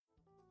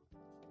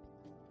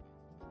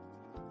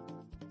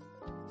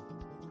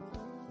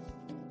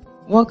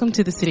Welcome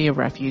to the City of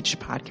Refuge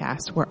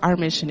podcast, where our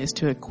mission is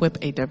to equip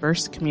a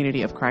diverse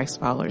community of Christ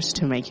followers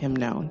to make him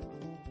known.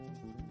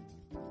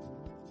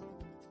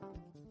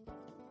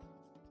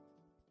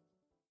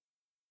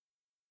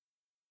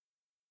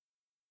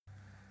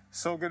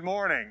 So good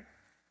morning.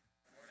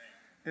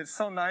 It's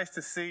so nice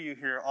to see you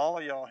here, all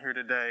of y'all here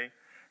today.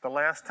 The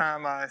last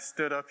time I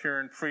stood up here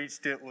and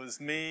preached, it was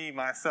me,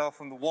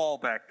 myself, and the wall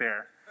back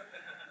there.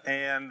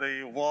 And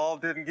the wall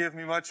didn't give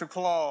me much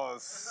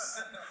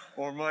applause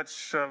or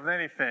much of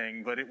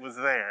anything, but it was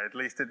there. At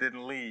least it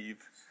didn't leave.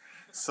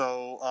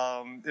 So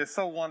it's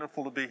so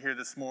wonderful to be here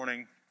this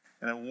morning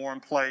in a warm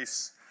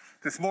place.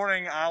 This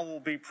morning I will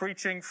be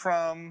preaching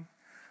from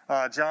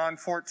John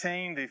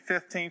 14, the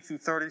 15th through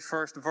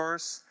 31st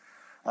verse.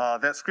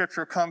 That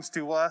scripture comes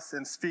to us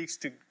and speaks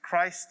to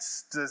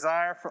Christ's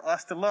desire for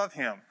us to love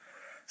him.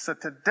 So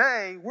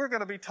today we're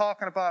going to be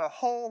talking about a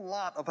whole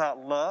lot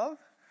about love.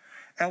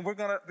 And we're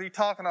going to be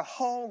talking a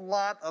whole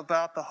lot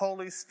about the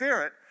Holy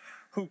Spirit,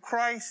 who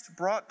Christ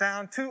brought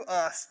down to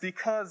us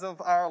because of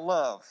our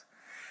love.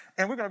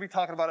 And we're going to be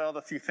talking about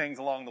other few things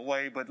along the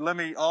way, but let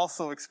me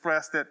also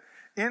express that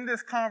in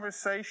this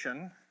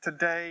conversation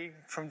today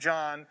from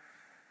John,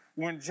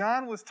 when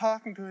John was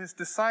talking to his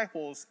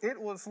disciples,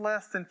 it was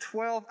less than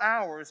 12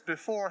 hours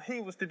before he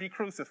was to be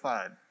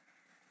crucified.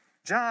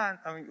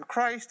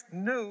 Christ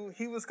knew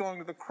he was going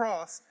to the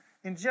cross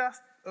in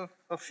just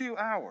a few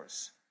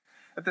hours.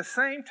 At the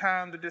same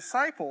time, the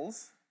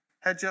disciples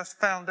had just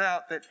found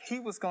out that he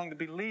was going to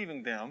be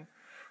leaving them,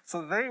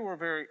 so they were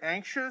very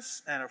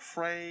anxious and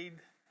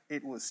afraid.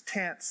 It was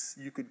tense.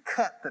 You could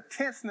cut the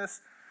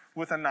tenseness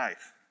with a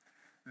knife.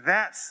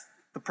 That's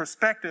the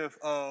perspective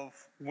of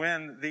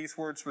when these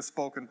words were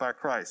spoken by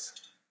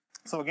Christ.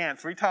 So again,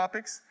 3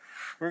 topics.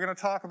 We're going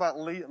to talk about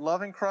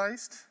loving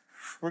Christ.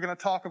 We're going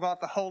to talk about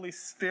the Holy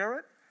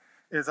Spirit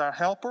as our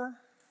helper.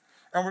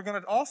 And we're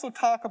going to also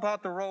talk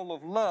about the role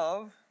of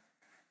love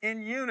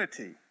in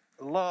unity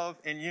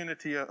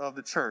of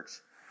the church.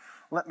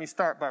 Let me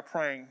start by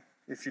praying,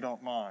 if you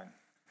don't mind.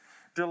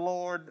 Dear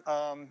Lord,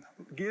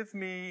 give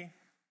me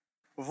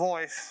a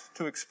voice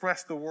to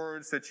express the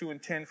words that you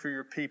intend for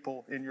your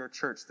people in your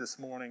church this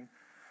morning.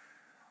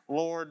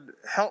 Lord,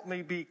 help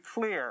me be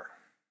clear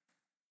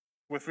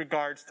with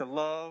regards to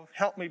love.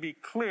 Help me be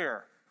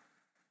clear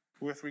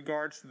with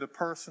regards to the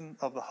person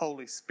of the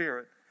Holy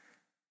Spirit.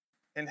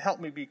 And help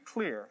me be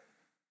clear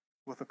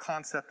with the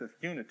concept of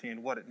unity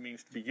and what it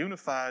means to be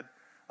unified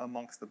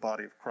amongst the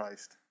body of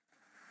Christ.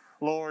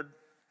 Lord,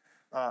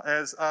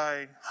 as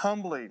I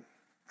humbly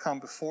come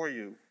before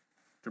you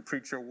to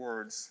preach your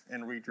words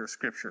and read your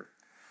scripture,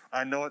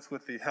 I know it's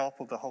with the help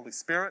of the Holy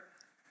Spirit,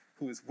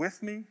 who is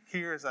with me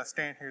here as I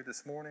stand here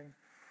this morning,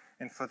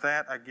 and for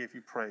that I give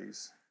you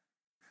praise.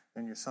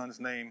 In your Son's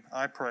name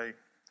I pray.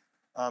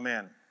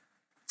 Amen.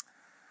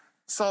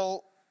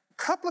 So,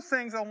 couple of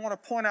things I want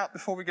to point out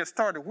before we get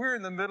started. We're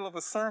in the middle of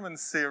a sermon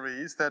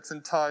series that's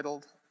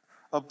entitled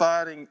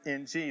Abiding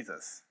in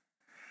Jesus.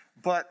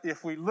 But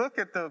if we look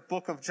at the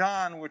book of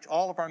John, which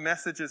all of our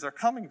messages are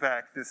coming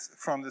back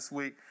from this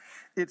week,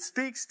 it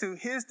speaks to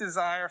his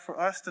desire for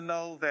us to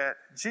know that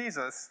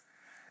Jesus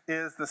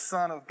is the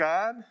Son of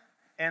God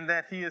and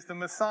that he is the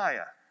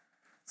Messiah.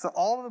 So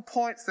all of the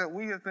points that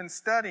we have been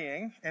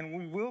studying, and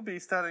we will be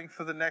studying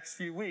for the next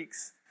few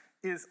weeks,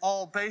 is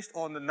all based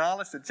on the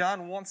knowledge that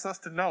John wants us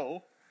to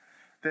know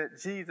that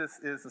Jesus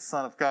is the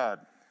Son of God.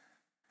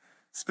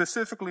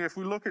 Specifically, if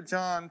we look at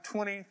John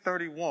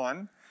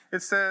 20:31,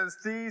 it says,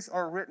 "These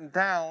are written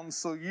down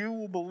so you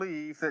will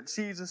believe that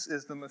Jesus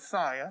is the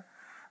Messiah,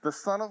 the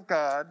Son of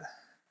God,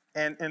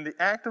 and in the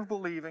act of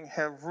believing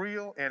have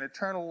real and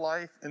eternal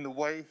life in the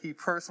way he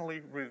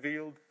personally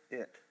revealed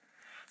it."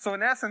 So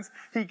in essence,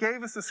 he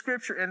gave us the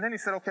scripture, and then he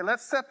said, okay,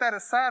 let's set that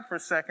aside for a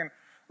second.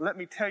 Let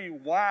me tell you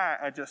why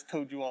I just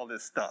told you all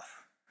this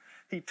stuff.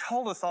 He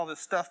told us all this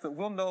stuff that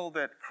we'll know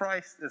that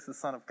Christ is the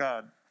Son of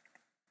God.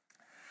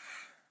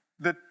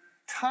 The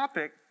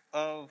topic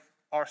of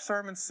our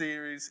sermon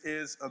series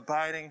is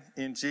Abiding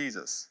in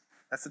Jesus.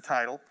 That's the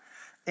title.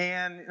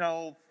 And,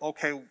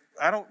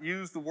 I don't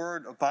use the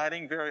word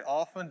abiding very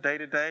often day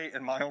to day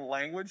in my own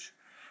language.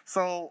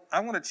 So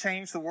I want to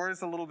change the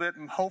words a little bit,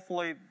 and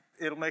hopefully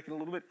it'll make it a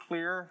little bit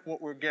clearer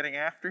what we're getting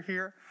after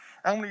here.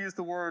 I'm going to use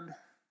the word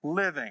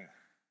living.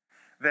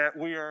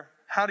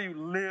 How do you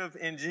live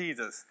in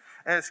Jesus?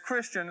 As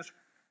Christians,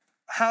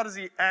 how does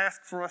he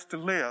ask for us to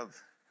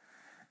live?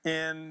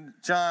 In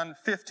John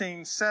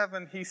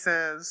 15:7, he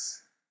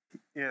says,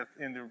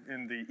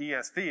 in the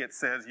ESV it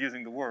says,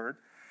 using the word,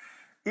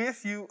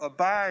 "If you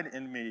abide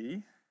in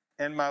me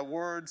and my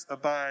words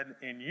abide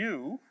in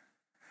you,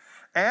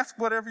 ask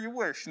whatever you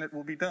wish and it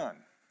will be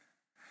done."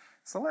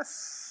 So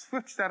let's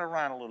switch that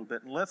around a little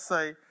bit and let's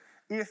say,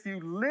 if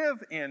you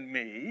live in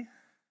me,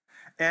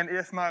 and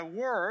if my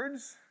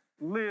words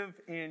live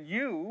in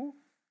you,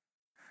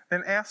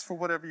 then ask for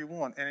whatever you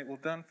want, and it will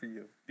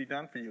be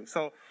done for you.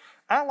 So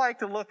I like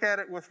to look at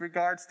it with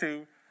regards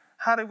to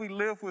how do we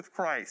live with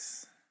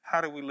Christ?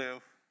 How do we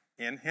live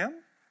in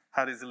him?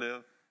 How does he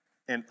live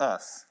in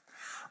us?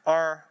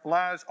 our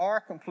lives are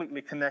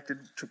completely connected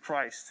to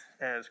Christ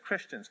as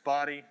Christians,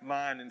 body,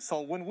 mind, and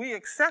soul. When we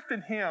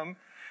accepted him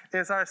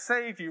as our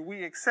Savior,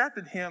 we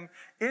accepted him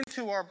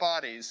into our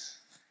bodies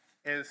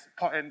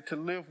and to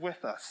live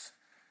with us.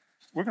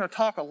 We're going to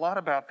talk a lot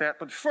about that,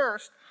 but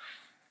first,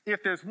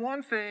 if there's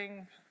one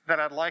thing that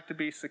I'd like to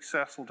be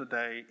successful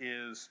today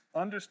is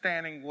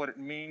understanding what it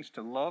means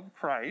to love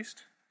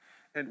Christ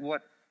and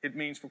what it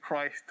means for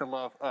Christ to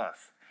love us.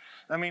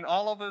 I mean,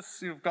 all of us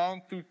who've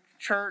gone through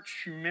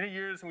church many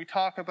years and we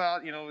talk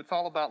about, it's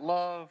all about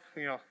love.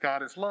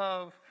 God is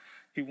love.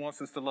 He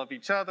wants us to love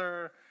each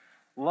other.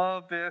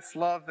 Love this,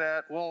 love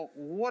that. Well,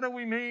 what do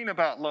we mean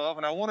about love?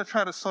 And I want to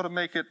try to sort of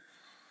make it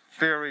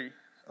very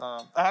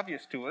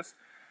obvious to us.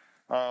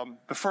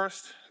 The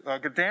first,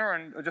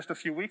 Darren, just a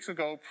few weeks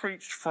ago,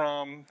 preached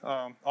from,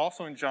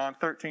 also in John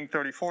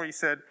 13:34, he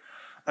said,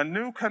 "A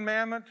new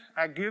commandment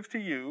I give to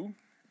you,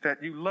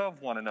 that you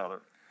love one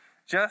another.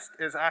 Just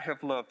as I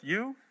have loved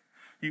you,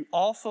 you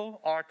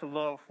also are to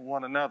love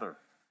one another."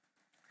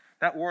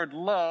 That word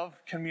love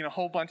can mean a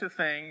whole bunch of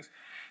things.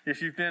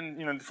 If you've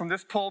been, from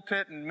this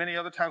pulpit and many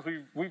other times,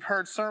 we've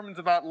heard sermons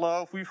about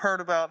love. We've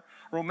heard about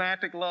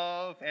romantic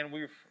love, and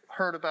we've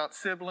heard about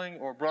sibling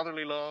or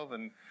brotherly love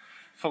and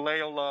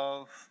phileo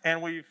love.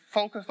 And we've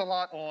focused a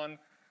lot on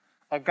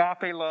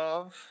agape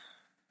love,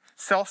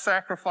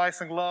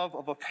 self-sacrificing love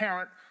of a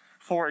parent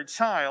for a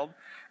child,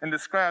 and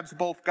describes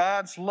both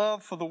God's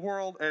love for the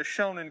world as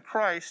shown in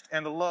Christ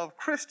and the love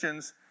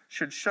Christians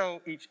should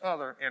show each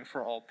other and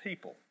for all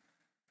people.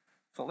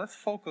 So let's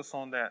focus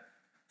on that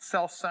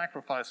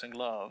self-sacrificing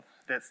love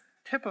that's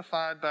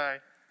typified by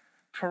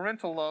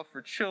parental love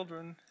for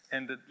children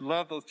and the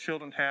love those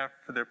children have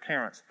for their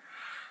parents.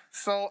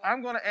 So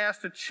I'm going to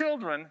ask the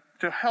children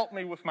to help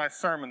me with my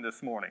sermon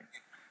this morning.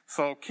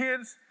 So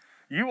kids,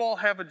 you all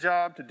have a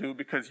job to do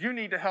because you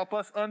need to help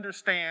us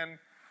understand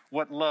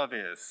what love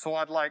is. So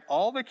I'd like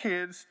all the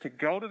kids to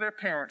go to their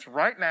parents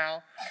right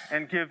now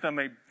and give them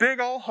a big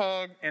old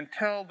hug and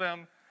tell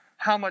them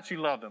how much you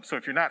love them. So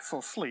if you're not so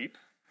asleep,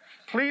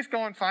 please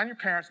go and find your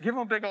parents. Give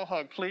them a big old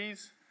hug,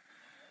 please.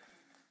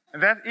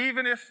 And that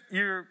even if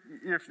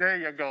there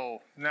you go.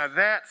 Now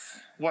that's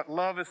what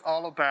love is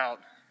all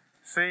about.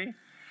 See?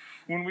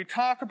 When we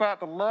talk about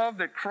the love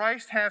that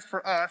Christ has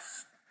for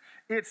us,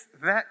 it's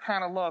that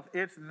kind of love.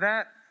 It's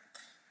that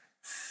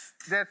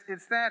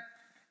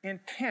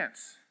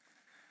intense.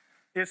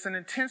 It's an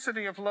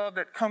intensity of love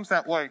that comes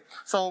that way.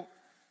 So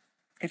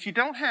if you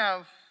don't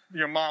have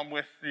your mom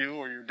with you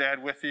or your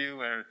dad with you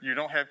or you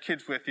don't have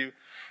kids with you,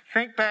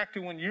 think back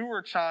to when you were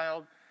a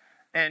child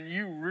and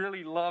you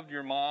really loved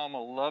your mom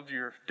or loved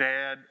your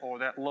dad, or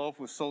that love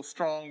was so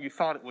strong you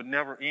thought it would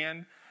never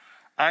end.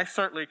 I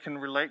certainly can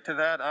relate to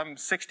that. I'm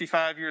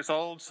 65 years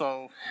old,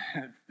 so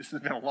this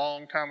has been a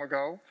long time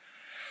ago.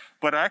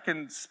 But I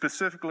can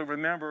specifically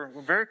remember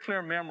very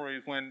clear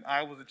memories when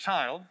I was a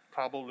child,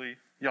 probably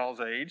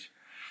y'all's age.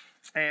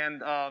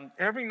 And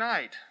every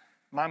night,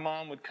 my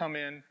mom would come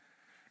in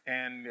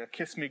and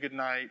kiss me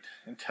goodnight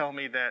and tell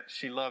me that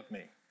she loved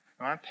me.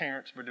 My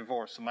parents were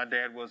divorced, so my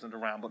dad wasn't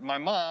around. But my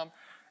mom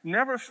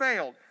never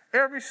failed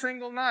every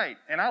single night.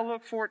 And I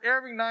look forward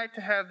every night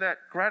to have that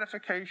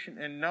gratification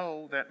and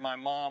know that my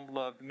mom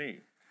loved me.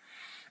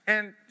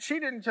 And she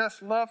didn't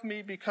just love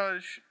me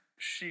because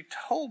she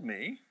told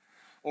me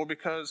or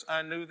because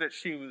I knew that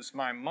she was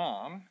my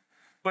mom,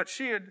 but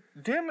she had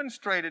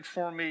demonstrated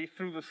for me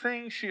through the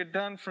things she had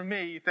done for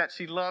me that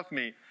she loved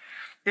me.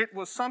 It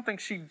was something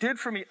she did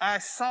for me. I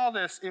saw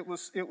this. It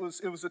was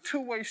a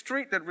two-way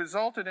street that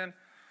resulted in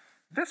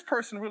this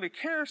person really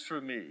cares for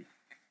me.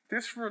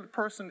 This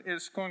person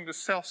is going to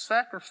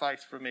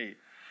self-sacrifice for me.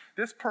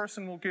 This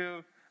person will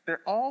give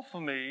their all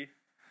for me.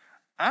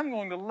 I'm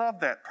going to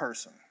love that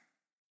person.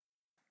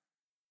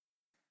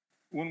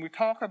 When we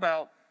talk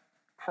about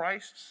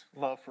Christ's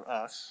love for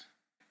us,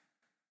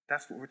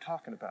 that's what we're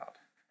talking about.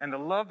 And the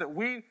love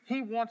that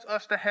He wants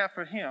us to have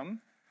for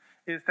Him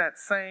is that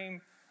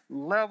same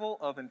level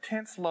of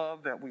intense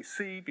love that we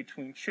see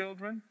between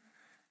children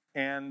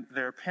and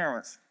their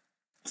parents.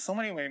 So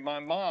anyway, my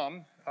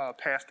mom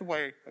passed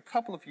away a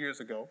couple of years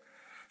ago.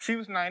 She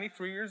was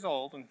 93 years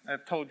old, and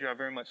I've told you I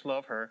very much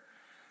love her.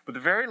 But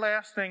the very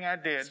last thing I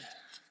did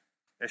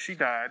as she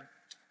died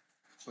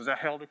was I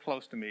held her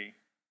close to me,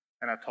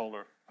 and I told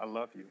her, I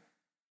love you.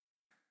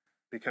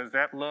 Because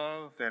that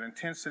love, that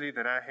intensity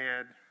that I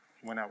had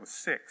when I was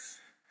 6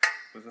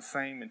 was the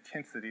same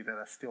intensity that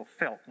I still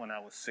felt when I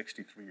was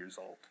 63 years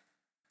old.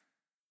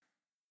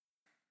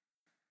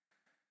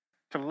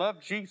 To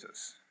love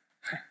Jesus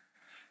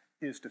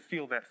is to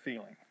feel that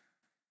feeling,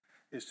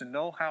 is to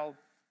know how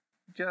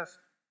just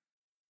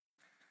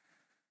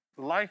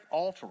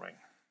life-altering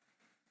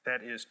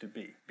that is to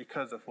be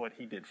because of what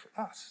He did for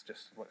us,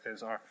 just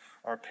as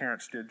our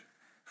parents did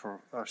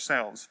for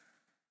ourselves.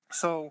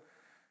 So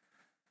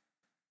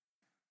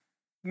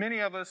many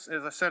of us,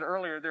 as I said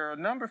earlier, there are a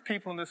number of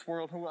people in this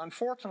world who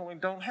unfortunately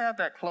don't have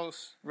that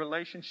close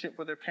relationship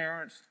with their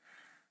parents.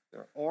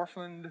 They're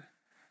orphaned.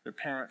 Their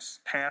parents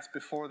pass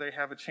before they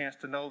have a chance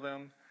to know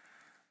them.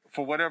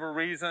 for whatever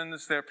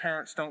reasons, their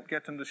parents don't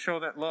get them to show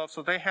that love.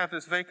 So they have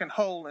this vacant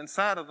hole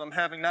inside of them,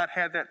 having not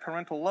had that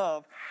parental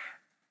love.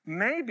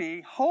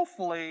 Maybe,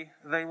 hopefully,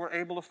 they were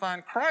able to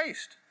find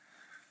Christ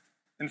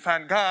and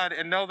find God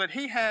and know that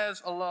he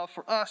has a love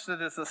for us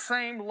that is the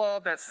same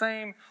love, that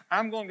same,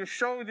 I'm going to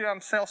show you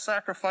I'm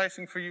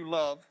self-sacrificing for you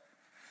love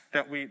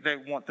that they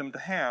want them to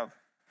have.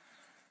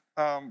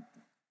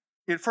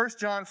 In 1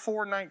 John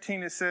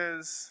 4:19 it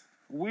says,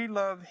 we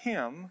love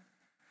him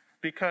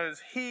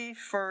because he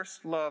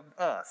first loved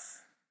us.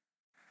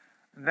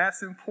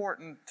 That's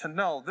important to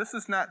know. This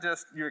is not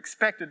just you're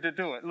expected to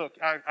do it. Look,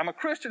 I'm a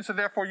Christian, so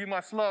therefore you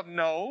must love.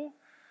 No,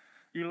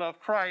 you love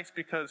Christ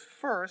because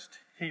first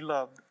he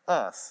loved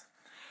us.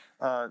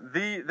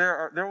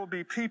 There will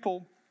be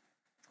people,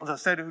 as I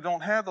said, who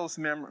don't have those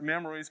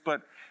memories,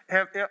 but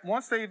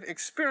once they've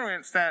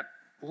experienced that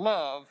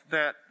love,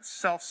 that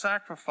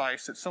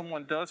self-sacrifice that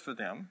someone does for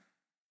them,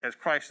 as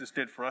Christ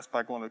did for us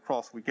by going to the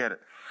cross, we get it.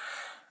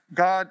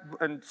 God,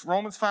 in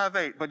Romans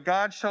 5:8, but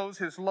God shows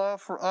his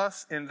love for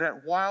us in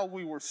that while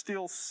we were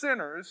still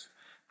sinners,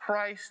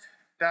 Christ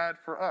died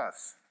for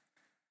us.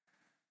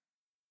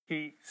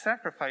 He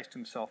sacrificed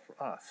himself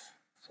for us.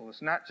 So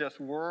it's not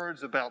just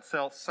words about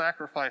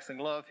self-sacrificing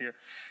love here.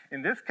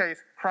 In this case,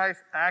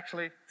 Christ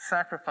actually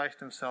sacrificed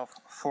himself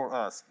for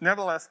us.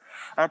 Nevertheless,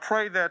 I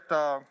pray that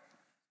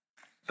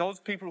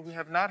those people who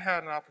have not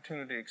had an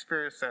opportunity to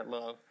experience that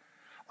love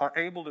are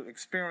able to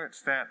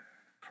experience that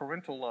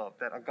parental love,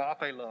 that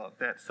agape love,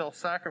 that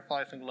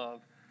self-sacrificing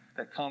love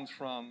that comes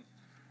from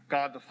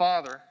God the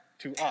Father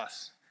to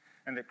us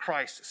and that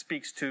Christ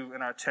speaks to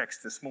in our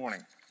text this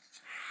morning.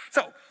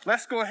 So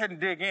let's go ahead and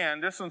dig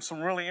in. This is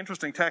some really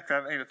interesting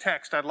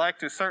text. I'd like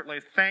to certainly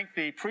thank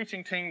the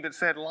preaching team that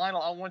said,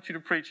 Lionel, I want you to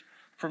preach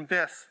from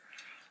this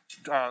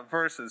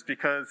verses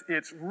because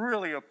it's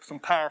really some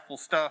powerful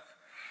stuff.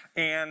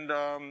 And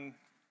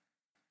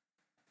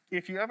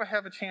if you ever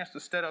have a chance to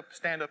stand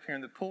up here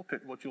in the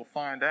pulpit, what you'll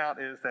find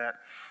out is that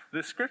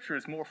this scripture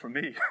is more for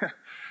me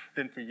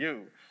than for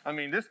you. I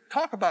mean,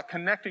 talk about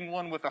connecting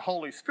one with the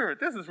Holy Spirit.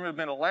 This has really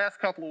been the last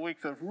couple of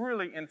weeks of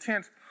really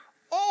intense.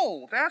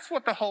 Oh, that's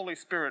what the Holy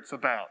Spirit's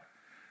about.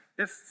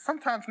 It's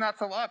sometimes not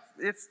so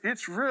obvious.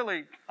 It's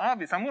really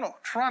obvious. I'm going to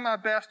try my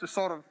best to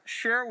sort of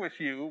share with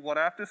you what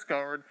I've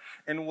discovered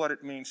and what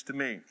it means to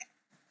me.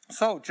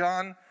 So,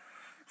 John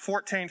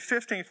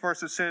 14:15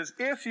 verse, it says,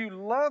 if you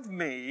love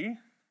me,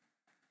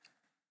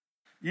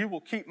 you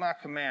will keep my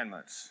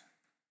commandments.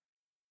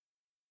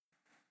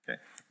 Okay.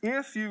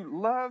 If you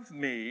love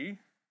me,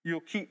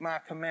 you'll keep my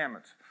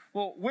commandments.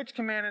 Well, which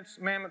commandments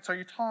are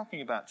you talking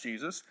about,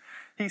 Jesus?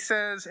 He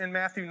says in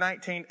Matthew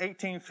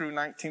 19:18 through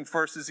 19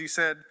 verses, he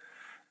said,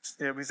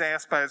 he was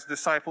asked by his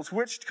disciples,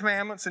 which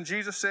commandments? And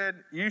Jesus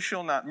said, you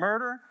shall not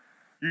murder,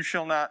 you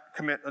shall not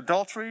commit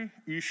adultery,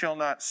 you shall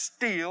not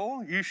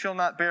steal, you shall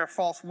not bear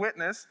false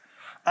witness,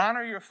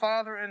 honor your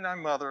father and thy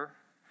mother,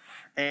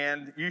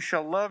 and you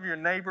shall love your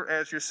neighbor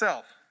as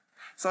yourself.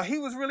 So he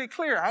was really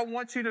clear. I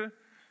want you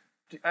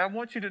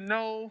to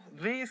know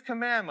these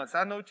commandments.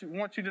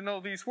 Want you to know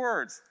these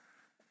words.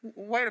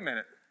 Wait a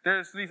minute.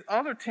 There's these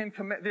other 10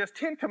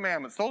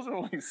 commandments. Those are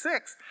only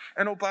 6.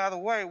 And oh, by the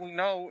way, we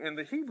know in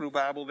the Hebrew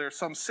Bible there's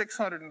some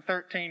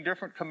 613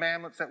 different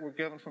commandments that were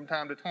given from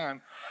time to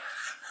time.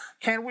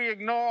 Can we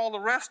ignore all the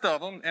rest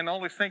of them and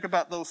only think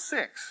about those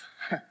 6?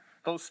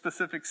 Those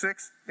specific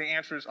 6? The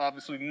answer is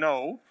obviously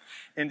no.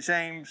 In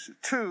James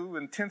 2,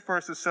 in 10th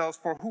verse it says,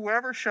 for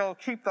whoever shall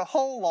keep the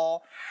whole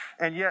law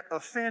and yet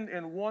offend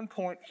in one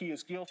point, he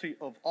is guilty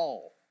of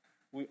all.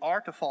 We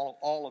are to follow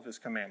all of his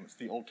commandments,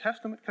 the Old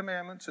Testament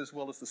commandments as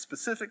well as the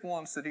specific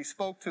ones that he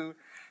spoke to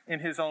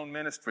in his own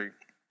ministry.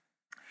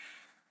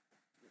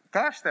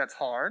 Gosh, that's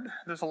hard.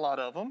 There's a lot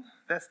of them.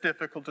 That's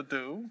difficult to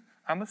do.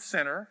 I'm a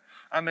sinner.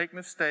 I make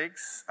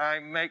mistakes. I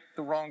make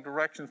the wrong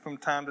direction from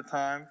time to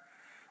time.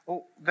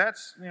 Oh,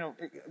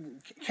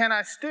 can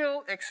I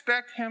still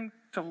expect him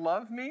to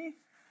love me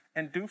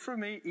and do for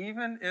me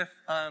even if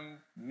I'm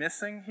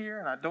missing here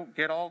and I don't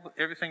get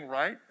everything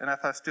right and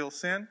if I still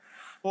sin?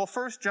 Well,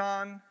 1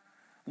 John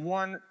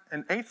 1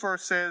 and 8th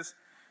verse says,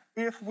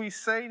 if we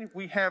say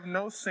we have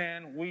no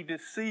sin, we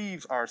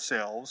deceive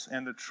ourselves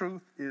and the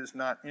truth is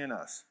not in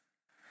us.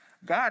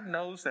 God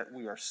knows that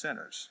we are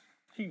sinners.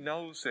 He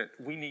knows that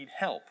we need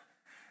help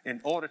in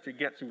order to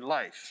get through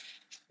life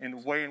in the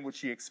way in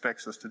which he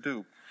expects us to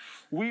do.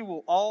 We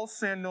will all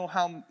sin no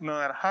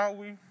matter how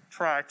we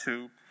try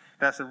to.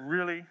 That's a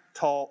really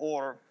tall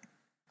order.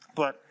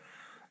 But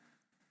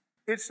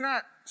it's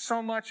not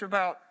so much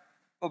about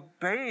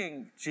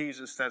obeying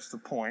Jesus that's the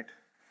point.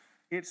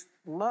 It's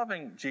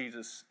loving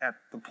Jesus at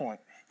the point.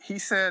 He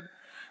said,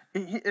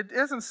 it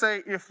doesn't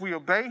say if we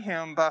obey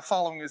him by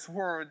following his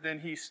word,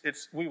 then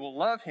we will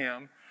love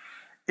him.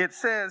 It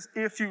says,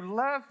 if you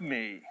love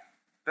me,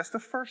 that's the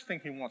first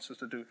thing he wants us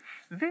to do.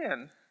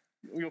 Then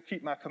you'll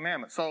keep my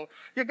commandments. So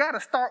you got to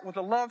start with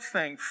the love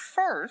thing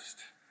first,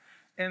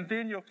 and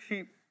then you'll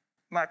keep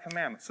my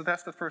commandments. So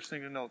that's the first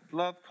thing to know.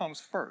 Love comes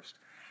first.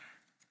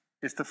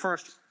 It's the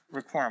first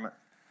requirement.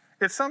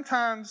 it's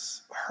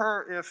sometimes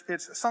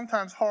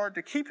hard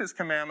to keep his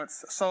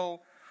commandments.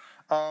 So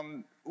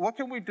what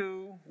can we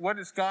do? What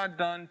has God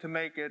done to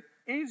make it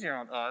easier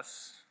on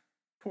us,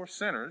 poor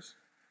sinners,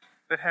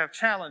 that have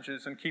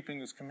challenges in keeping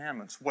his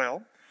commandments?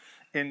 Well,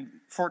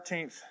 in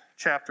 14th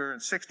chapter,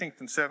 16th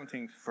and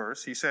 17th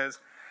verse, he says,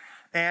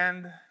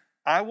 "And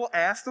I will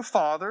ask the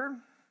Father,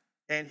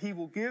 and he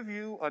will give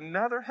you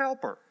another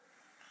helper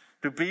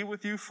to be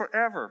with you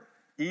forever,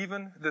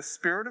 even the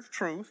Spirit of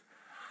truth,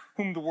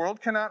 whom the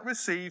world cannot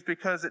receive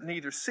because it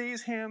neither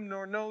sees him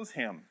nor knows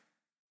him.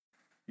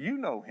 You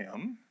know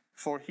him,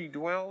 for he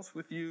dwells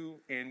with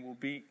you and will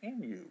be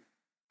in you."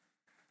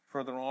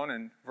 Further on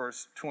in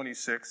verse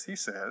 26, he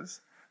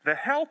says, "The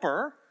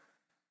Helper,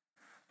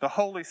 the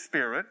Holy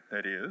Spirit,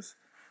 that is,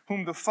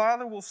 whom the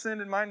Father will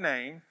send in my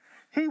name,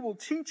 he will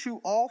teach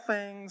you all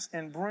things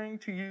and bring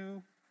to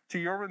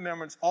your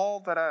remembrance all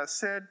that I have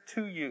said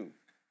to you."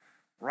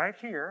 Right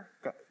here,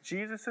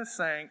 Jesus is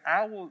saying,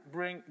 I will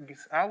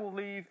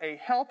leave a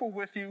helper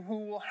with you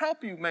who will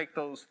help you make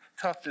those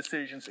tough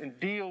decisions and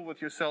deal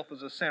with yourself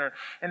as a sinner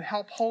and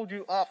help hold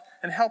you up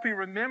and help you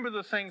remember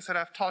the things that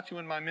I've taught you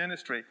in my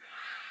ministry.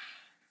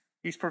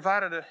 He's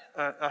provided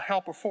a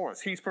helper for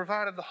us. He's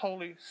provided the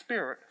Holy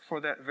Spirit for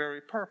that very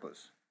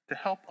purpose, to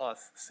help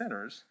us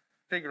sinners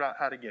figure out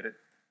how to get it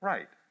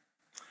right.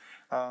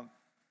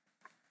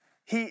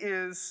 He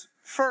is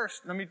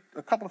first,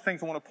 a couple of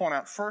things I want to point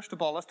out. First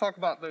of all, let's talk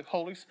about the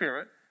Holy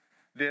Spirit,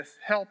 this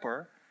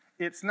helper.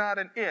 It's not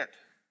an it.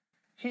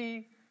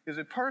 He is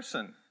a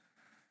person.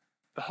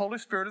 The Holy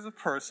Spirit is a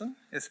person.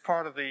 It's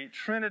part of the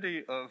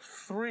Trinity of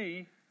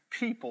three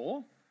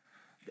people,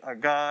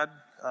 God,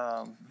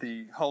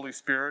 the Holy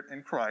Spirit,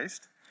 and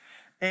Christ.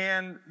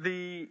 And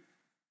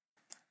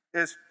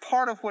as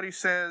part of what he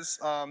says,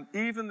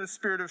 even the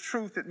Spirit of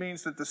truth, it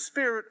means that the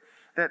Spirit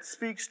that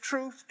speaks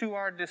truth to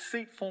our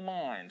deceitful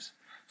minds.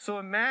 So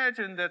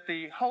imagine that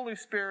the Holy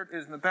Spirit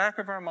is in the back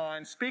of our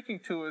mind speaking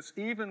to us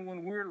even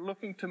when we're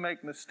looking to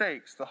make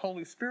mistakes. The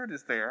Holy Spirit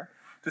is there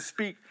to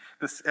speak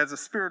as a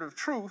spirit of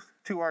truth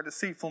to our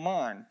deceitful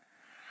mind.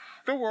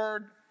 The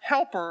word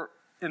helper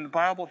in the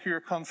Bible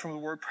here comes from the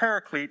word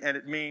paraclete, and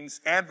it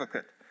means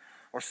advocate,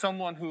 or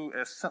someone who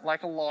is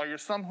like a lawyer,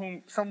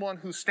 someone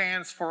who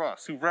stands for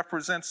us, who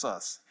represents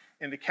us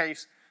in the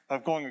case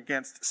of going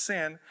against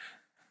sin.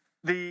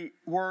 The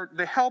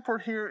helper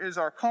here is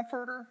our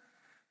comforter,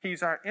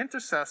 he's our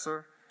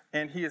intercessor,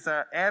 and he is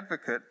our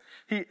advocate.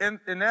 He,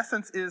 in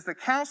essence, is the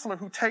counselor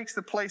who takes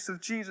the place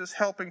of Jesus'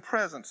 helping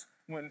presence.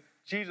 When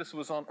Jesus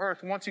was on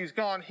earth, once he's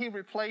gone, he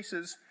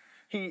replaces,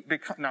 he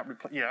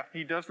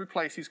does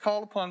replace. He's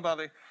called upon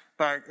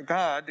by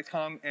God to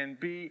come and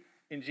be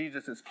in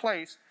Jesus'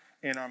 place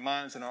in our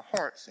minds and our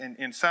hearts and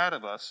inside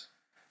of us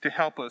to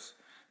help us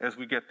as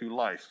we get through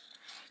life.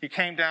 He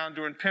came down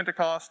during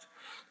Pentecost.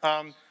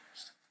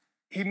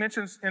 He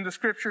mentions in the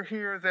scripture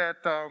here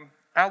that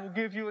I will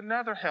give you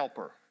another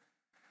helper.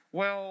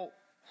 Well,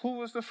 who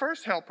was the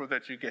first helper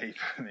that you gave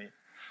me?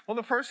 Well,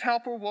 the first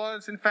helper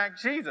was, in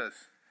fact,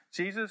 Jesus.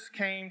 Jesus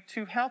came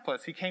to help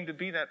us. He came to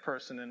be that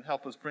person and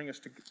help us bring us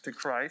to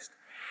Christ.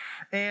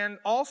 And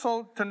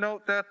also to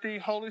note that the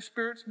Holy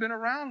Spirit's been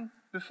around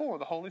before.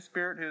 The Holy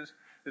Spirit is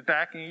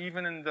back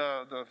even in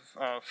the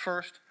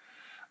first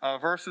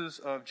verses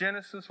of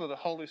Genesis, where the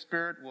Holy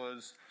Spirit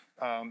was,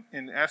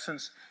 in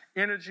essence,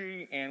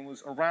 energy and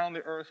was around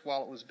the earth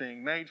while it was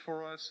being made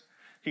for us.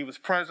 He was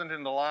present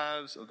in the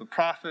lives of the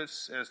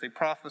prophets as they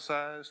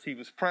prophesied. He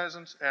was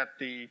present at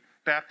the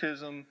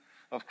baptism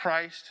of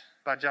Christ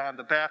by John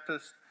the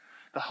Baptist.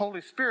 The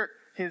Holy Spirit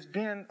has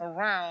been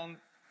around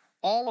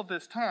all of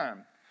this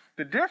time.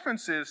 The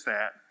difference is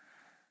that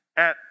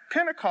at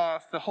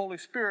Pentecost, the Holy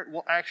Spirit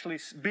will actually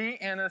be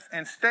in us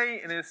and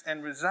stay in us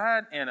and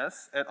reside in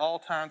us at all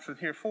times from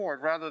here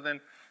forward. Rather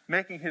than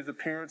making his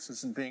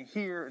appearances and being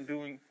here and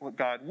doing what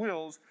God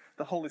wills,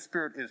 the Holy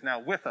Spirit is now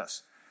with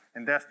us.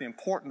 And that's the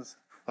importance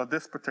of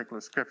this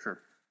particular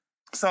scripture.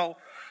 So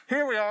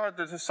here we are,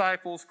 the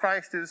disciples.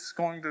 Christ is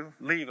going to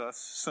leave us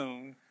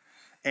soon.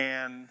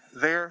 And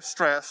they're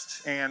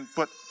stressed.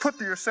 But put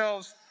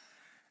yourselves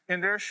in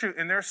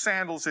their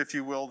sandals, if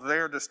you will.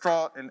 They're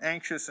distraught and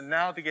anxious. And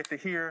now they get to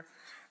hear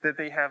that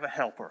they have a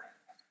helper.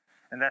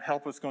 And that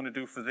helper is going to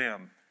do for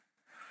them.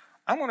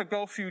 I want to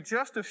go through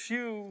just a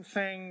few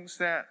things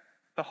that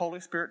the Holy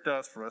Spirit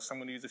does for us. I'm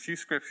going to use a few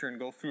scripture and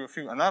go through a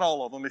few, not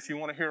all of them. If you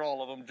want to hear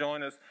all of them,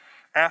 join us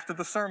after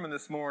the sermon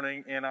this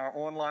morning in our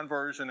online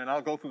version, and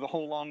I'll go through the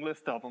whole long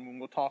list of them, and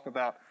we'll talk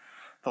about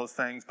those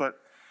things. But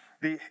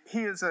he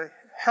is a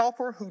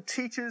helper who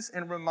teaches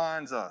and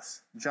reminds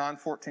us. John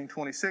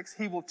 14:26,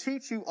 he will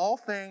teach you all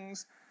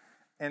things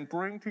and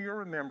bring to your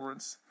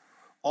remembrance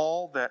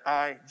all that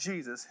I,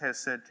 Jesus, has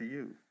said to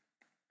you.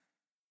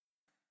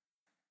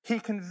 He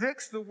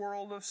convicts the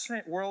world of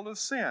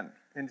sin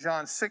in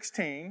John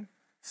 16,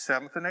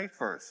 7th and 8th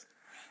verse.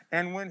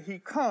 And when he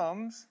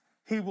comes,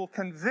 he will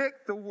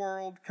convict the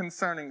world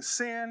concerning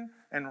sin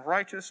and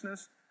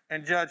righteousness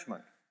and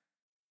judgment.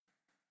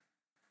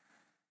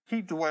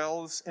 He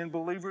dwells in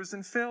believers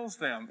and fills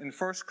them. In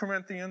 1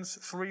 Corinthians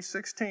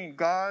 3:16,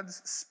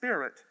 God's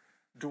Spirit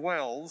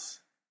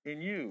dwells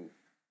in you.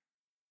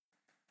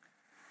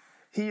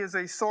 He is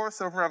a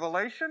source of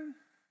revelation,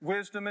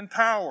 wisdom, and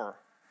power.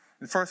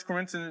 In 1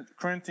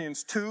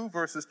 Corinthians 2,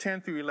 verses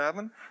 10 through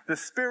 11, the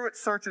Spirit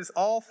searches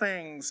all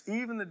things,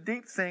 even the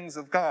deep things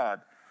of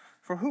God.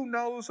 For who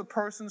knows a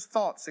person's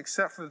thoughts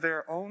except for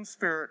their own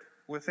spirit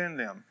within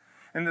them?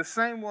 In the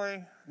same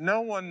way,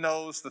 no one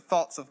knows the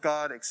thoughts of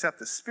God except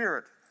the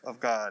Spirit of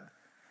God.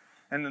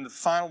 And then the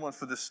final one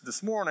for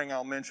this morning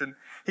I'll mention,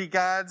 he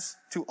guides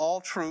to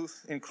all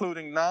truth,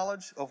 including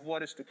knowledge of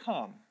what is to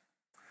come.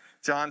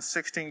 John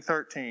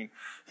 16:13,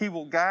 he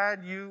will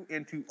guide you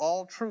into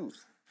all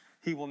truth.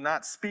 He will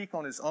not speak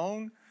on his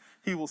own.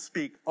 He will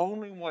speak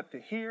only what to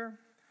hear,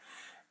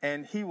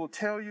 and he will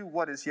tell you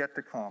what is yet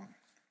to come.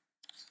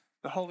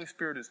 The Holy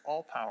Spirit is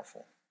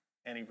all-powerful,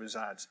 and he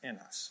resides in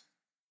us.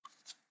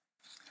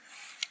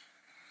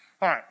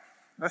 All right,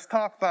 let's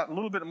talk about a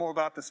little bit more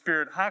about the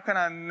Spirit. How can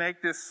I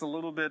make this a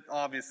little bit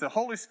obvious? The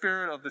Holy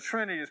Spirit of the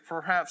Trinity is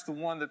perhaps the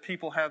one that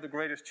people have the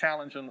greatest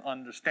challenge in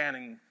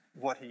understanding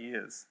what he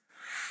is.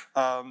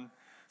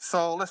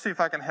 So let's see if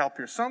I can help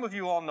here. Some of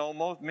you all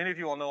know, many of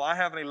you all know, I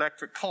have an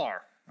electric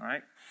car, all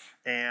right?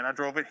 And I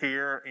drove it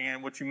here,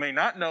 and what you may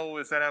not know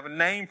is that I have a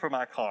name for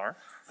my car.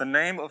 The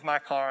name of my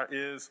car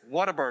is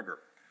Whataburger.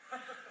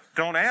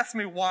 Don't ask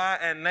me why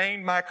I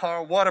named my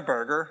car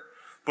Whataburger,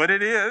 but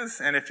it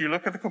is, and if you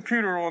look at the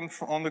computer,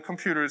 on the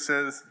computer it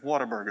says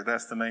Whataburger.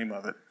 That's the name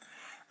of it.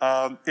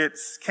 It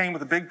came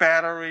with a big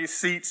battery,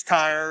 seats,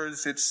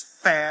 tires. It's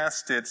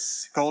fast.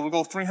 It'll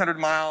go 300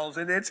 miles.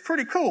 It's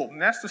pretty cool,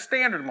 and that's the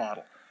standard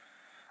model.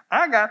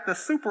 I got the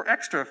super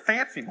extra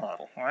fancy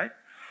model, right?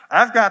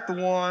 I've got the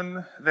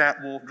one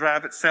that will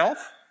drive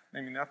itself. I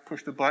mean, I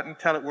push the button,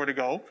 tell it where to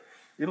go.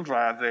 It'll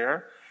drive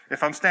there.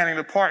 If I'm standing in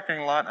the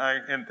parking lot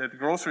at the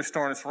grocery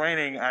store and it's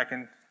raining, I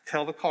can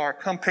tell the car,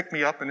 come pick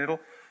me up, and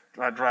it'll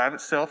drive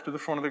itself to the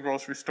front of the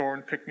grocery store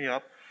and pick me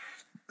up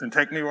and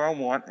take me where I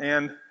want.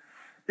 And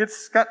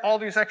it's got all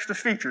these extra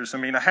features. I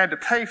mean, I had to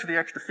pay for the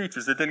extra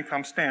features. It didn't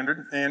come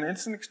standard, and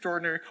it's an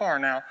extraordinary car.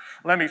 Now,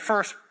 let me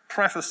first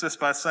preface this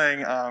by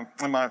saying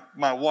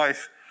my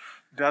wife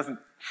doesn't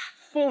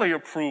fully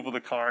approve of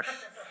the car.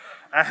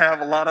 I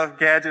have a lot of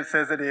gadgets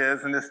as it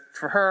is, and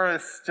for her,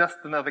 it's just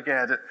another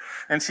gadget.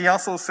 And she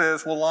also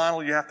says, well,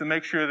 Lionel, you have to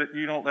make sure that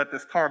you don't let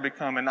this car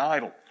become an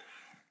idol,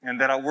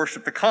 and that I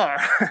worship the car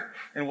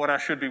and what I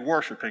should be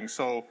worshiping.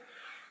 So,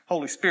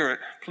 Holy Spirit,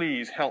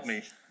 please help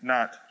me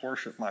not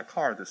worship my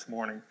car this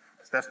morning,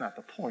 because that's not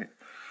the point.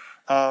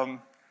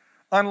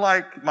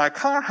 Unlike my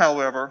car,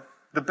 however,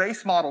 the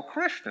base model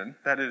Christian,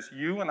 that is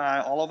you and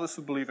I, all of us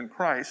who believe in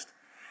Christ,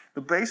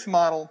 the base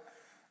model,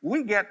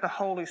 we get the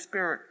Holy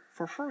Spirit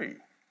for free.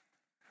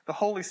 The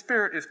Holy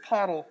Spirit is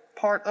part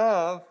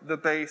of the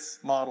base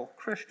model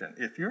Christian.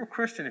 If you're a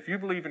Christian, if you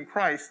believe in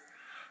Christ,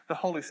 the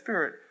Holy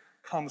Spirit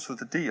comes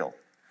with a deal.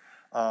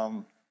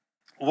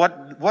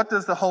 What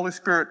does the Holy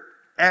Spirit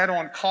add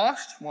on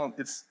cost? Well,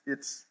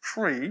 it's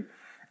free.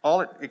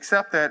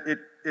 Except that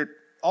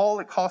all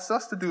it costs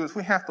us to do is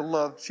we have to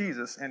love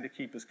Jesus and to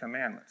keep his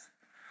commandments.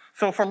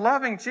 So for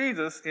loving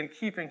Jesus and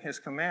keeping his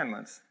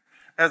commandments,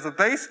 as a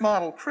base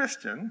model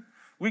Christian,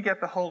 we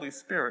get the Holy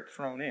Spirit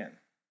thrown in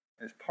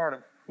as part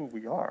of who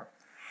we are.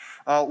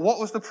 What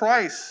was the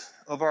price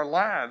of our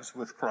lives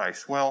with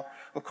Christ? Well,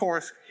 of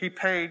course, he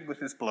paid with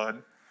his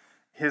blood,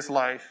 his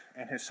life,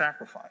 and his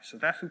sacrifice. So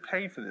that's who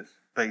paid for this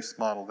base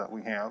model that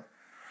we have.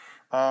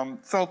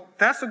 So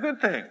that's a good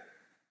thing.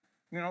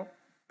 You know,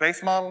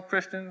 base model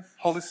Christians,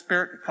 Holy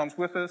Spirit comes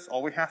with us.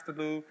 All we have to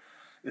do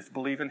is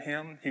believe in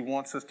him. He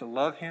wants us to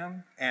love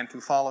him and to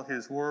follow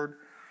his word.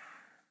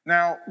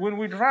 Now, when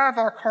we drive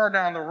our car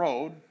down the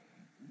road,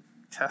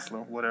 Tesla,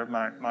 whatever,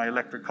 my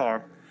electric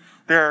car,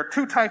 there are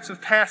two types of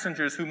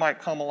passengers who might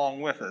come along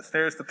with us.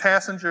 There's the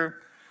passenger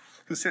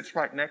who sits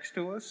right next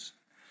to us,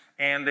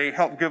 and they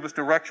help give us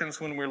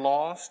directions when we're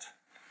lost.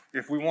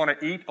 If we want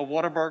to eat a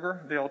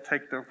Whataburger, they'll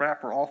take the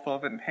wrapper off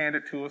of it and hand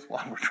it to us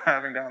while we're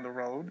driving down the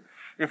road.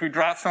 If we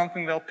drop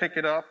something, they'll pick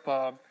it up.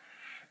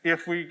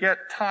 If we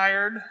get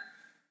tired,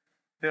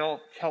 they'll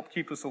help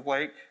keep us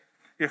awake.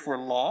 If we're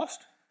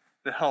lost,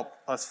 they'll help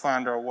us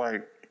find our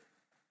way.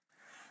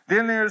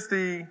 Then there's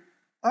the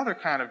other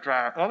kind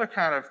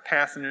of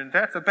passenger, and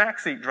that's a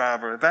backseat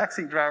driver. A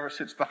backseat driver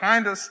sits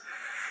behind us,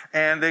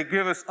 and they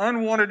give us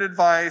unwanted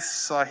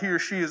advice. He or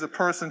she is a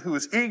person who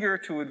is eager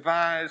to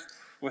advise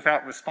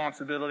without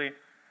responsibility.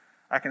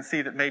 I can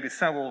see that maybe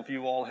several of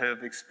you all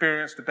have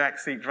experienced a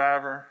backseat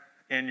driver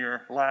in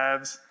your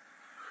lives.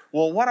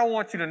 Well, what I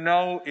want you to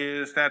know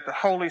is that the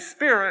Holy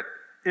Spirit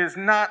is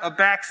not a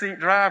backseat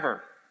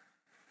driver.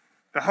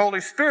 The Holy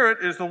Spirit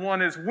is the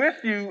one who's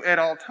with you at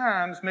all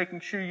times,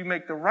 making sure you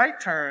make the right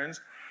turns,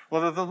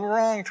 whether they're the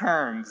wrong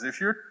turns. If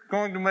you're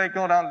going to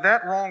go down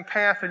that wrong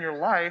path in your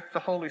life,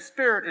 the Holy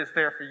Spirit is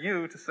there for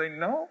you to say,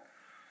 no,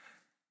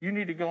 you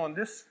need to go in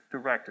this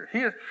direction.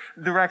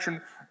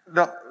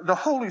 The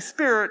Holy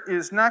Spirit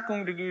is not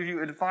going to give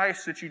you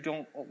advice that you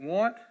don't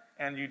want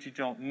and you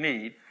don't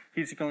need.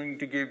 He's going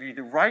to give you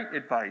the right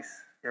advice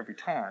every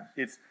time.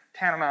 It's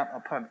tantamount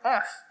upon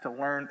us to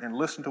learn and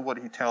listen to what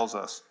he tells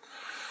us.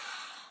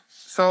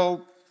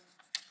 So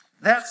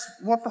that's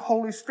what the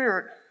Holy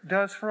Spirit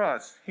does for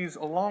us. He's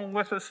along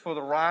with us for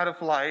the ride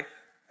of life,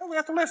 and we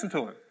have to listen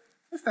to him.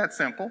 It's that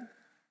simple.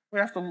 We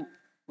have to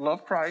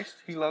love Christ.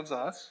 He loves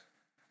us.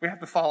 We have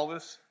to follow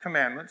his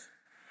commandments.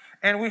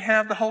 And we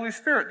have the Holy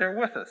Spirit there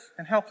with us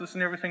and helps us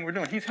in everything we're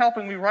doing. He's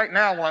helping me right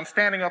now while I'm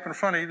standing up in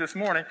front of you this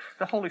morning.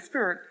 The Holy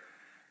Spirit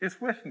is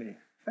with me.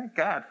 Thank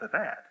God for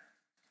that.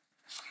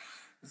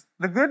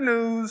 The good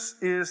news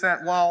is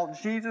that while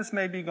Jesus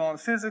may be gone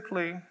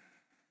physically,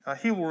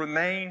 he will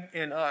remain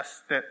in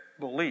us that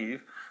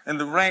believe. And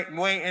the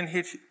way in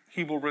which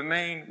he will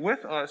remain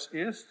with us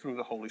is through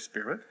the Holy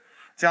Spirit.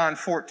 John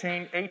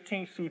 14,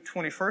 18 through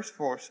 21st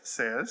verse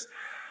says,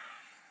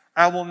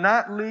 I will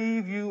not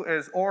leave you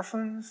as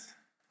orphans.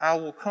 I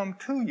will come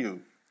to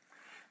you.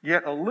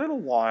 Yet a little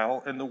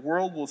while, and the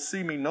world will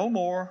see me no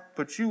more,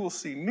 but you will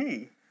see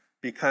me.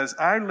 Because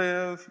I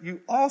live,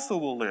 you also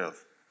will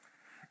live.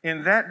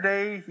 In that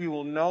day you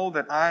will know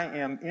that I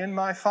am in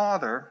my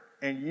Father,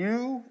 and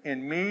you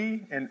in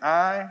me, and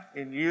I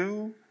in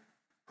you.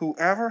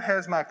 Whoever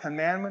has my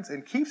commandments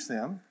and keeps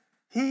them,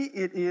 he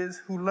it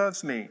is who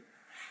loves me.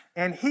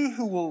 And he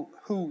who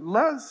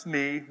loves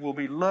me will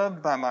be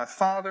loved by my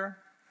Father,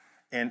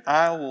 and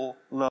I will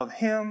love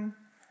him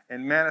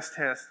and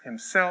manifest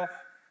himself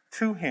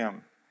to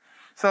him.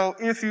 So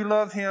if you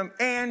love him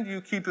and you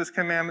keep his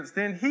commandments,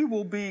 then he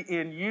will be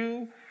in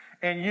you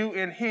and you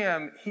in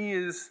him. He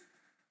is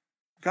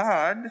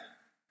God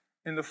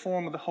in the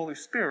form of the Holy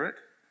Spirit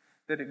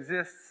that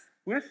exists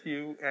with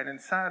you and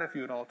inside of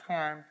you at all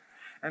time.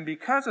 And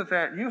because of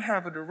that, you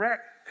have a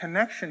direct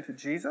connection to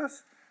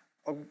Jesus,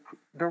 a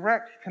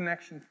direct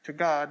connection to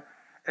God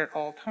at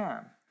all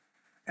time.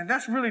 And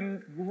that's really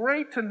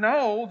great to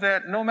know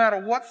that no matter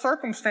what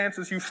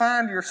circumstances you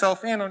find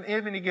yourself in on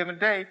any given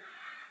day,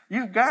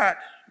 you've got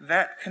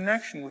that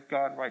connection with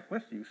God right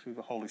with you through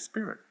the Holy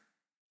Spirit.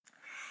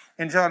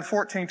 In John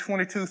 14,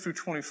 22 through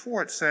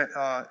 24, it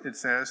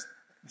says,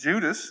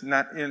 Judas,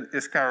 not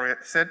Iscariot,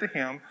 said to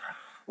him,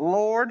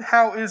 Lord,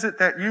 how is it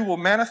that you will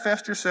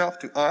manifest yourself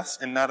to us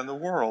and not in the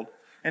world?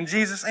 And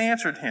Jesus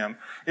answered him,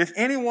 if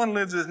anyone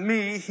lives with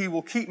me, he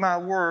will keep my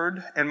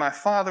word, and my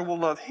Father will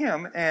love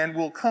him, and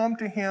will come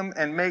to him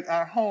and make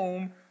our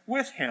home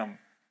with him.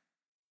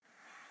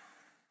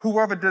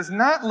 Whoever does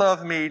not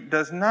love me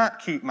does not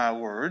keep my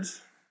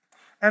words,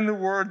 and the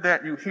word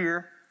that you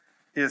hear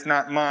is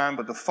not mine,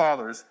 but the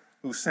Father's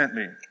who sent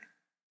me.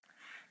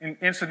 And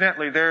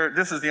incidentally,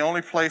 this is the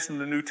only place in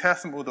the New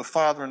Testament where the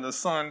Father and the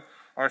Son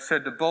are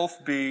said to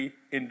both be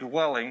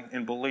indwelling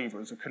in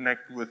believers, or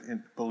connected with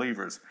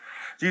believers.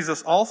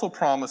 Jesus also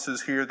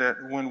promises here that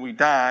when we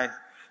die,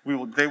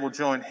 they will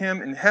join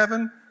him in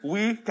heaven.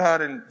 We,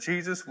 God and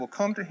Jesus, will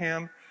come to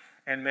him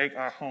and make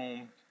our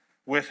home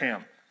with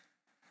him.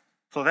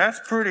 So that's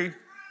pretty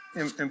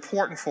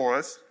important for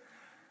us.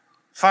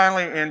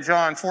 Finally, in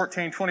John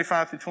 14,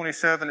 25 through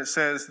 27, it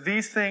says,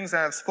 these things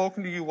I have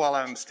spoken to you while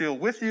I am still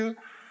with you,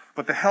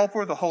 but the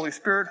Helper, the Holy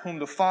Spirit, whom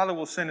the Father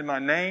will send in my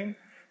name,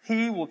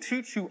 he will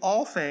teach you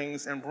all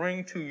things and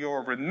bring to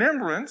your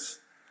remembrance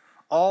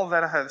all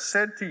that I have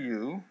said to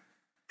you.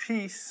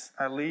 Peace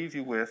I leave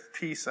you with,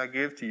 peace I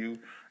give to you.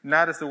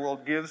 Not as the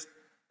world gives,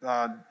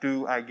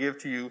 do I give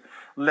to you.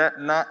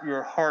 Let not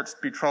your hearts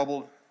be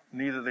troubled,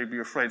 neither they be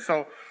afraid.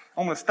 So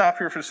I'm going to stop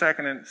here for a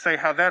second and say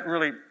how that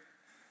really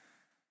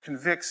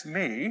convicts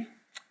me.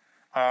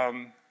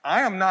 I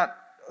don't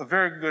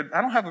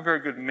have a very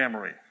good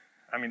memory.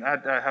 I mean,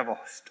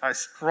 I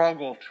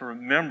struggle to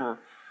remember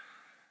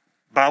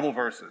Bible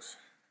verses.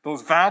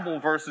 Those Bible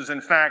verses,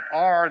 in fact,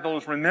 are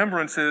those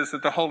remembrances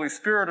that the Holy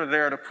Spirit are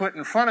there to put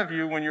in front of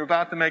you when you're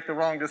about to make the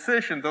wrong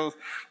decision. Those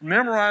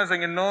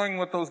memorizing and knowing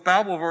what those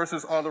Bible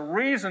verses are, the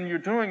reason you're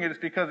doing it is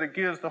because it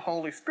gives the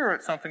Holy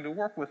Spirit something to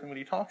work with when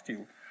he talks to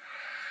you.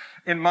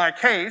 In my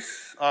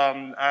case,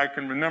 I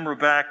can remember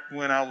back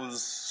when I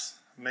was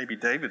maybe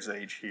David's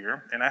age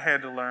here, and I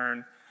had to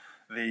learn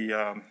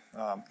the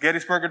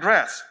Gettysburg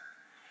Address.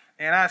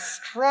 And I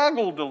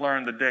struggled to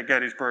learn the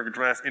Gettysburg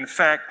Address. In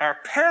fact, our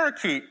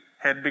parakeet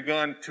had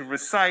begun to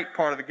recite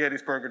part of the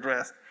Gettysburg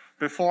Address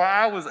before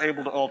I was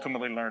able to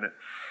ultimately learn it.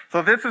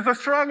 So this is a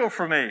struggle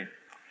for me.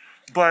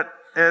 But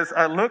as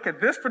I look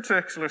at this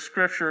particular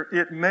scripture,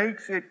 it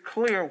makes it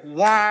clear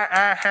why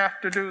I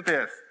have to do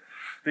this.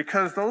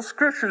 Because those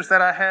scriptures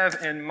that I have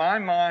in my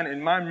mind,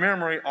 in my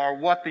memory, are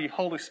what the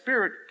Holy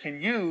Spirit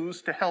can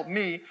use to help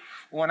me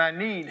when I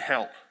need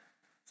help.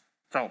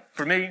 So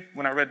for me,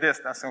 when I read this,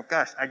 I said, oh,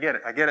 gosh, I get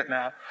it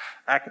now.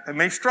 I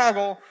may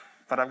struggle,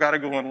 but I've got to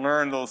go and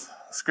learn those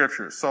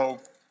scriptures. So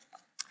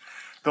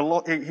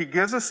he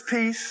gives us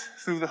peace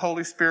through the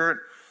Holy Spirit,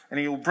 and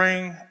he will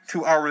bring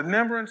to our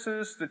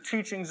remembrances the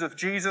teachings of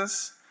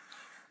Jesus.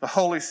 The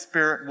Holy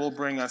Spirit will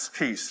bring us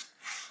peace.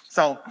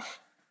 So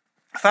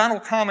final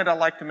comment I'd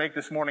like to make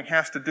this morning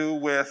has to do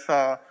with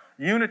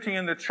unity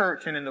in the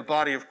church and in the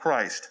body of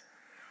Christ.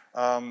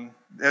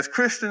 As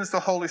Christians,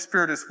 the Holy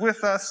Spirit is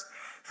with us.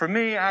 For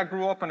me, I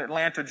grew up in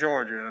Atlanta,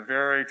 Georgia, in a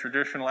very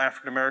traditional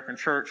African-American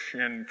church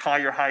in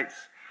Collier Heights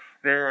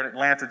there in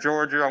Atlanta,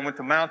 Georgia. I went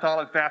to Mount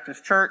Olive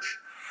Baptist Church,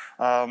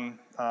 and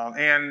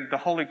the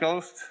Holy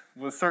Ghost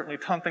was certainly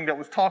something that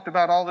was talked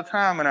about all the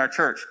time in our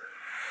church.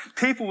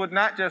 People would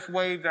not just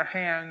wave their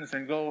hands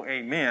and go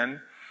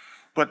amen,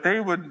 but they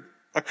would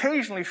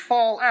occasionally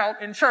fall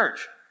out in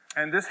church.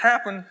 And this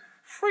happened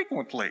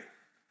frequently.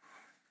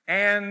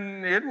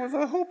 And it was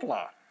a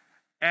hoopla.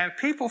 And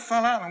people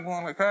fell out. I'm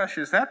going, like, gosh,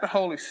 is that the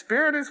Holy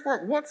Spirit is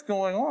work? What's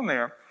going on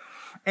there?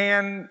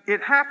 And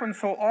it happened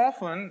so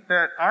often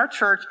that our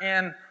church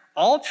and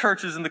all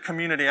churches in the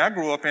community I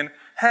grew up in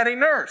had a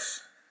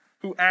nurse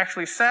who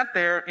actually sat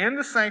there in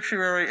the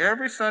sanctuary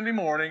every Sunday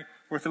morning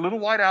with a little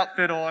white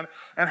outfit on,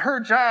 and her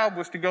job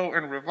was to go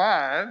and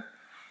revive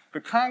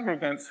the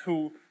congregants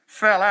who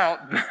fell out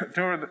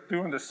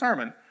during the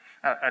sermon.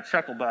 I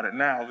chuckle about it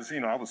now.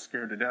 I was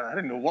scared to death. I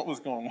didn't know what was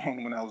going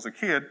on when I was a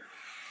kid.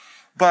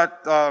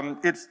 But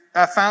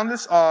I found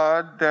this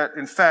odd that,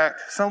 in fact,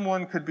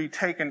 someone could be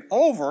taken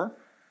over,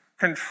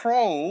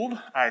 controlled,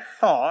 I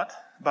thought,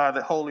 by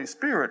the Holy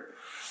Spirit.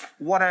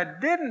 What I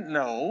didn't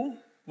know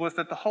was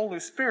that the Holy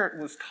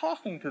Spirit was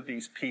talking to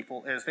these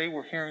people as they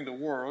were hearing the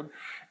word,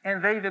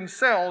 and they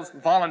themselves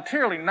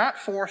voluntarily, not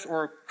forced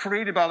or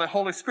created by the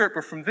Holy Spirit,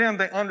 but from them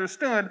they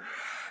understood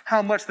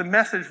how much the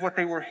message, what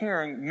they were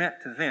hearing, meant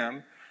to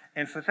them,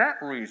 and for that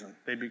reason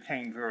they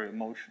became very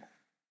emotional.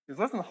 It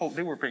wasn't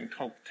they were being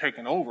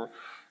taken over,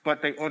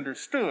 but they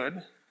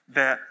understood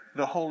that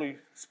the Holy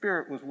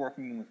Spirit was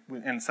working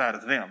inside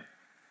of them,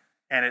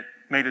 and it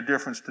made a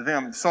difference to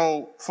them.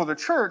 So for the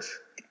church,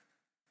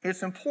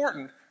 it's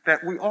important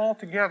that we all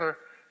together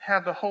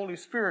have the Holy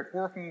Spirit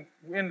working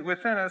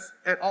within us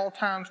at all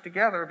times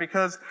together,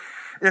 because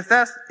if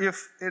that's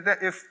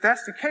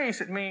the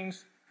case, it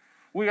means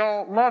we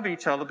all love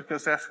each other,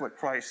 because that's what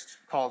Christ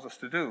calls us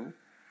to do.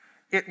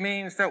 It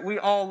means that we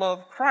all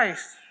love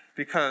Christ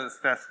because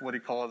that's what he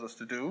calls us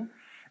to do.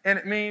 And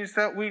it means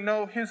that we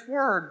know his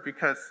word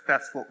because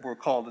that's what we're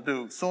called to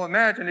do. So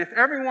imagine if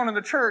everyone in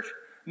the church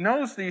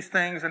knows these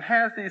things and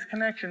has these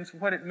connections,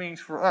 what it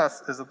means for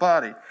us as a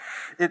body.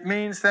 It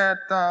means that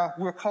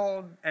we're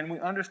called and we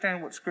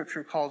understand what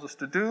Scripture calls us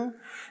to do.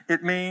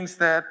 It means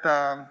that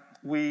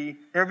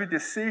every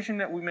decision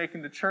that we make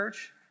in the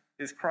church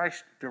is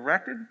Christ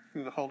directed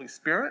through the Holy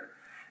Spirit.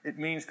 It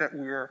means that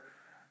we're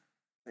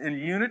in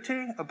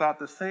unity about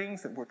the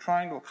things that we're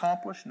trying to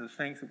accomplish and the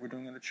things that we're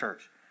doing in the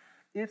church.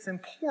 It's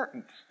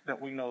important that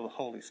we know the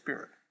Holy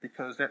Spirit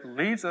because that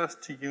leads us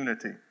to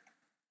unity.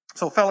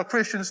 So, fellow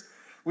Christians,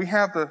 we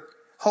have the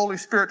Holy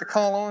Spirit to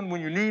call on when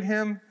you need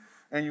him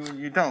and when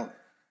you don't.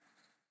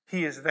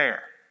 He is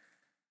there.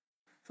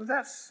 So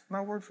that's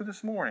my word for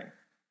this morning.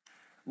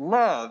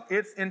 Love,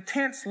 it's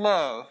intense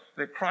love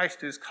that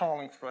Christ is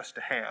calling for us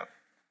to have.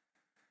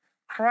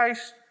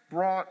 Christ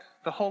brought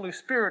the Holy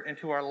Spirit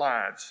into our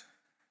lives,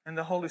 and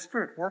the Holy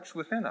Spirit works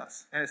within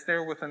us, and it's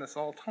there within us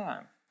all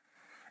time.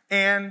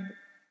 And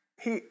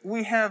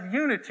we have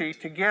unity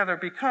together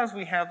because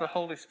we have the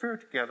Holy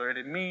Spirit together, and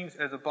it means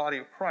as a body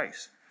of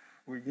Christ,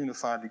 we're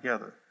unified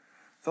together.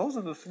 Those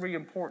are the three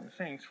important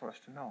things for us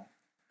to know.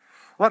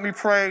 Let me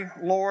pray.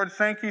 Lord,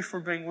 thank you for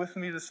being with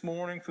me this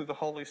morning through the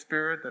Holy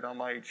Spirit, that I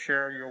might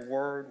share your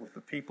word with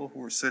the people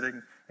who are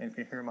sitting and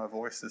can hear my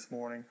voice this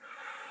morning.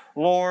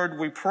 Lord,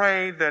 we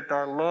pray that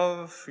our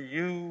love for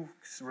you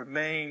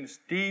remains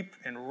deep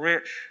and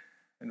rich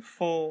and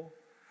full,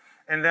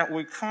 and that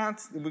we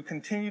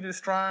continue to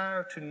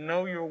strive to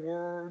know your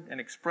word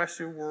and express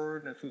your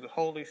word, and through the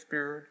Holy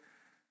Spirit,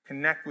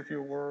 connect with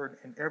your word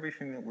in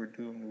everything that we're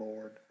doing,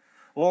 Lord.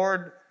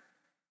 Lord,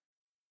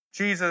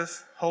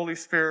 Jesus, Holy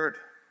Spirit,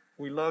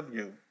 we love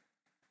you.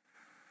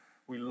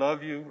 We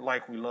love you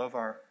like we love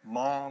our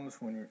moms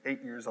when you're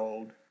 8 years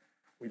old.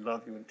 We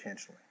love you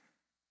intentionally.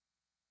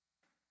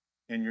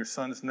 In your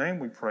Son's name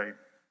we pray.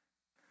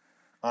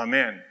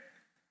 Amen.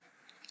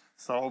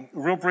 So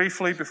real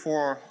briefly,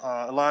 before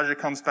Elijah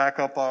comes back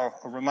up, I'll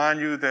remind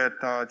you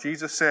that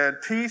Jesus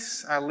said,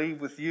 "Peace I leave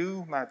with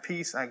you, my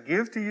peace I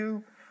give to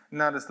you.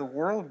 Not as the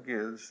world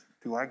gives,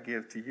 do I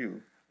give to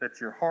you.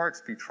 Let your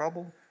hearts be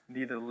troubled,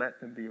 neither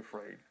let them be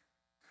afraid."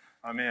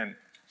 Amen.